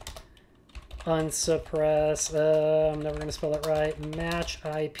map. Unsuppress, I'm never going to spell that right. Match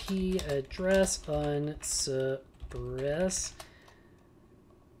IP address, unsuppress.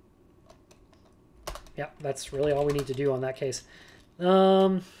 Yeah, that's really all we need to do on that case.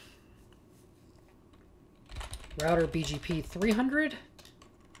 Router BGP 300.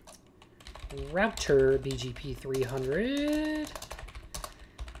 Router BGP 300.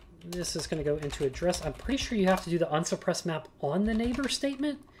 This is going to go into address. I'm pretty sure you have to do the unsuppress map on the neighbor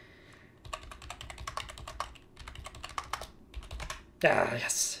statement. Ah,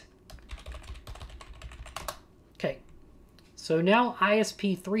 yes. Okay. So now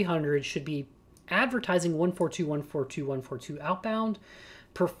ISP 300 should be advertising 142.142.142 outbound.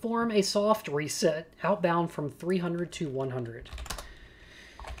 Perform a soft reset outbound from 300 to 100.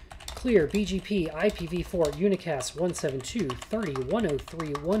 Clear BGP IPv4 unicast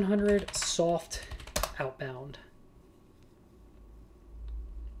 172.30.103.100 soft outbound.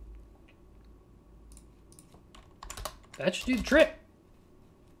 That should do the trick.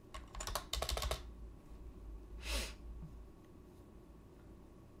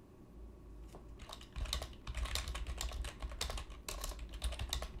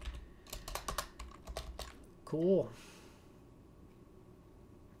 Cool.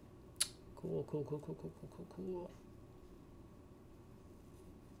 Cool.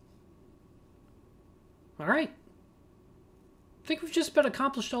 All right. I think we've just about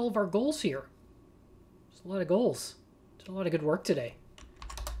accomplished all of our goals here. There's a lot of goals. Did a lot of good work today.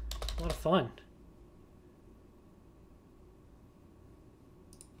 A lot of fun.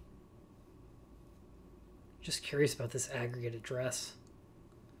 Just curious about this aggregate address.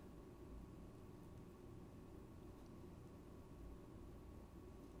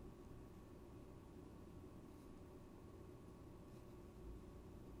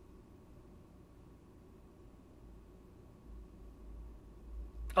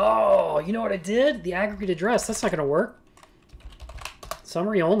 Oh, you know what I did? The aggregate address. That's not going to work.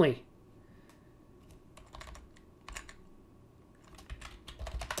 Summary only.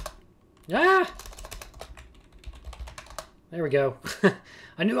 Ah! There we go.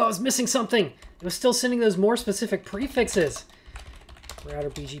 I knew I was missing something. It was still sending those more specific prefixes. Router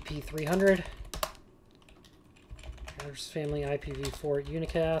BGP 300. Router's family IPv4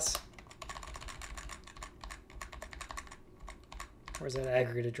 unicast. Where's that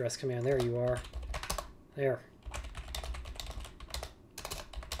aggregate address command? There you are. There.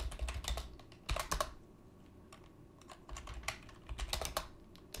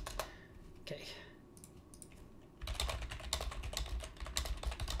 Okay.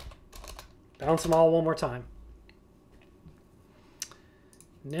 Bounce them all one more time.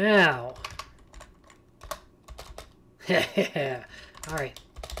 Now. All right.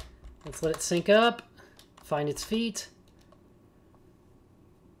 Let's let it sync up. Find its feet.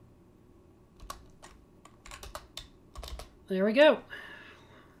 There we go.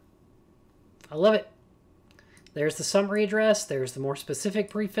 I love it. There's the summary address. There's the more specific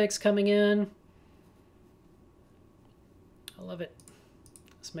prefix coming in. I love it.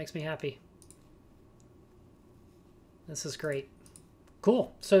 This makes me happy. This is great.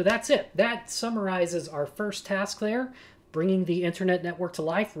 Cool. So that's it. That summarizes our first task there. Bringing the internet network to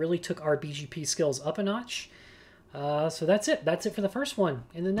life really took our BGP skills up a notch. So that's it. That's it for the first one.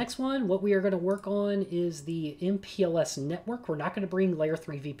 In the next one, what we are going to work on is the MPLS network. We're not going to bring layer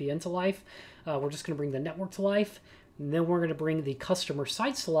 3 VPN to life. We're just going to bring the network to life. And then we're going to bring the customer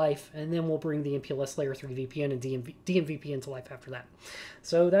sites to life. And then we'll bring the MPLS layer 3 VPN and DMVPN to life after that.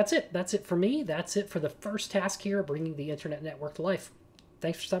 So that's it. That's it for me. That's it for the first task here, bringing the internet network to life.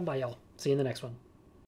 Thanks for stopping by, y'all. See you in the next one.